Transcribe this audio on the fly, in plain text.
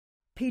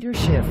Peter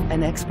Schiff,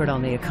 an expert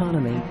on the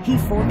economy, he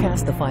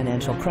forecast the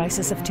financial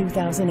crisis of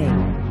 2008.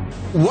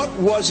 What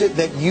was it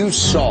that you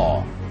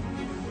saw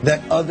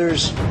that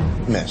others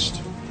missed?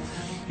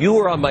 You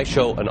were on my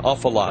show an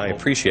awful lot. I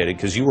appreciate it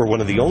because you were one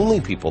of the only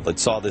people that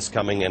saw this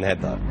coming and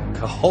had the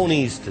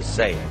cojones to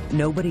say it.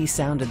 Nobody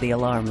sounded the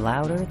alarm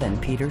louder than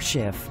Peter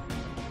Schiff.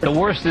 The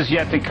worst is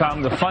yet to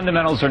come. The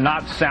fundamentals are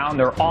not sound.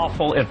 They're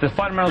awful. If the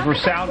fundamentals were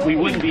sound, we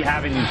wouldn't be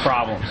having these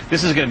problems.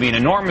 This is going to be an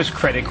enormous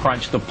credit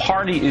crunch. The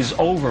party is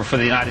over for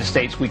the United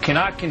States. We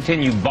cannot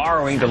continue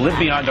borrowing to live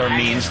beyond our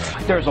means.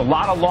 There's a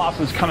lot of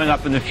losses coming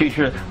up in the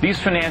future. These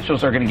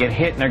financials are going to get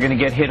hit, and they're going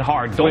to get hit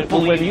hard.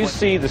 When you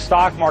see the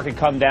stock market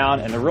come down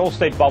and the real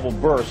estate bubble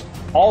burst,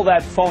 all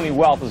that phony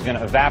wealth is going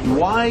to evaporate.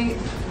 Why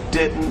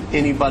didn't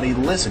anybody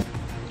listen?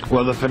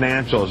 Well, the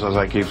financials, as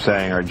I keep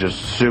saying, are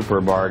just super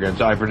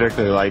bargains. I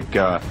particularly like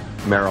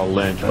Merrill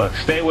Lynch. Look,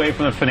 stay away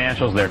from the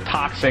financials. They're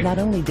toxic. Not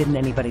only didn't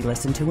anybody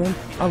listen to him,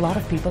 a lot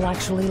of people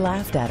actually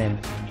laughed at him.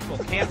 People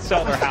can't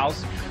sell their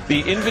house.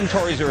 The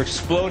inventories are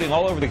exploding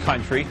all over the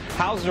country.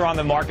 Houses are on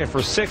the market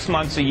for 6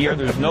 months a year.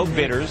 There's no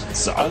bidders.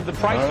 The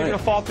prices are going to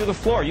fall through the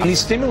floor.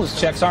 These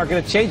stimulus checks aren't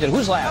going to change it.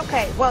 Who's laughing?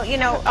 Okay, well, you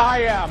know,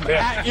 I am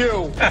at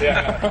you.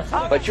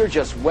 But you're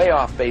just way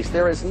off base.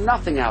 There is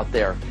nothing out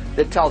there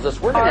that tells us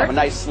we're going to have a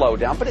nice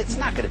slowdown, but it's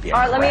not going to be a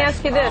all right, let me crash.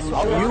 ask you this.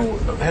 You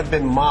have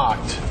been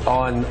mocked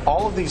on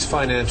all of these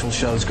financial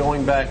shows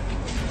going back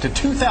to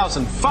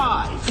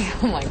 2005.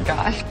 Oh, my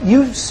gosh.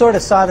 You sort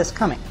of saw this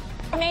coming.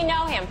 You may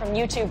know him from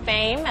YouTube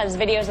fame as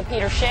videos of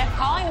Peter Schiff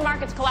calling the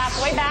market's collapse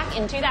way back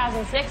in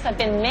 2006 have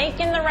been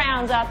making the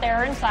rounds out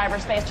there in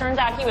cyberspace. Turns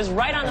out he was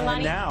right on the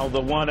money. Now the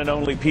one and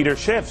only Peter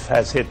Schiff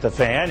has hit the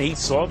fan. He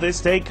saw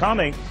this day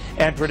coming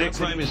and predicts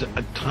Subprime is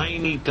a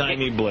tiny,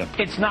 tiny blip.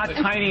 It's not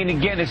tiny, and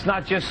again, it's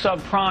not just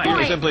subprime.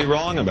 You're simply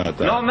wrong about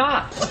that. No, I'm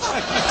not.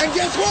 And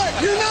guess what?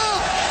 You're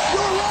not!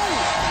 You're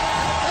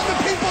right! And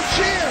the people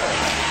cheer!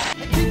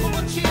 People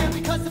will cheer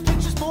because the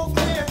picture's more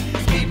clear.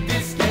 Keep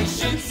this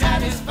station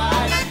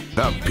satisfied.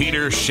 The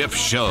Peter Schiff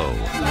Show.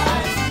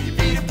 You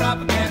beat a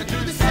propaganda.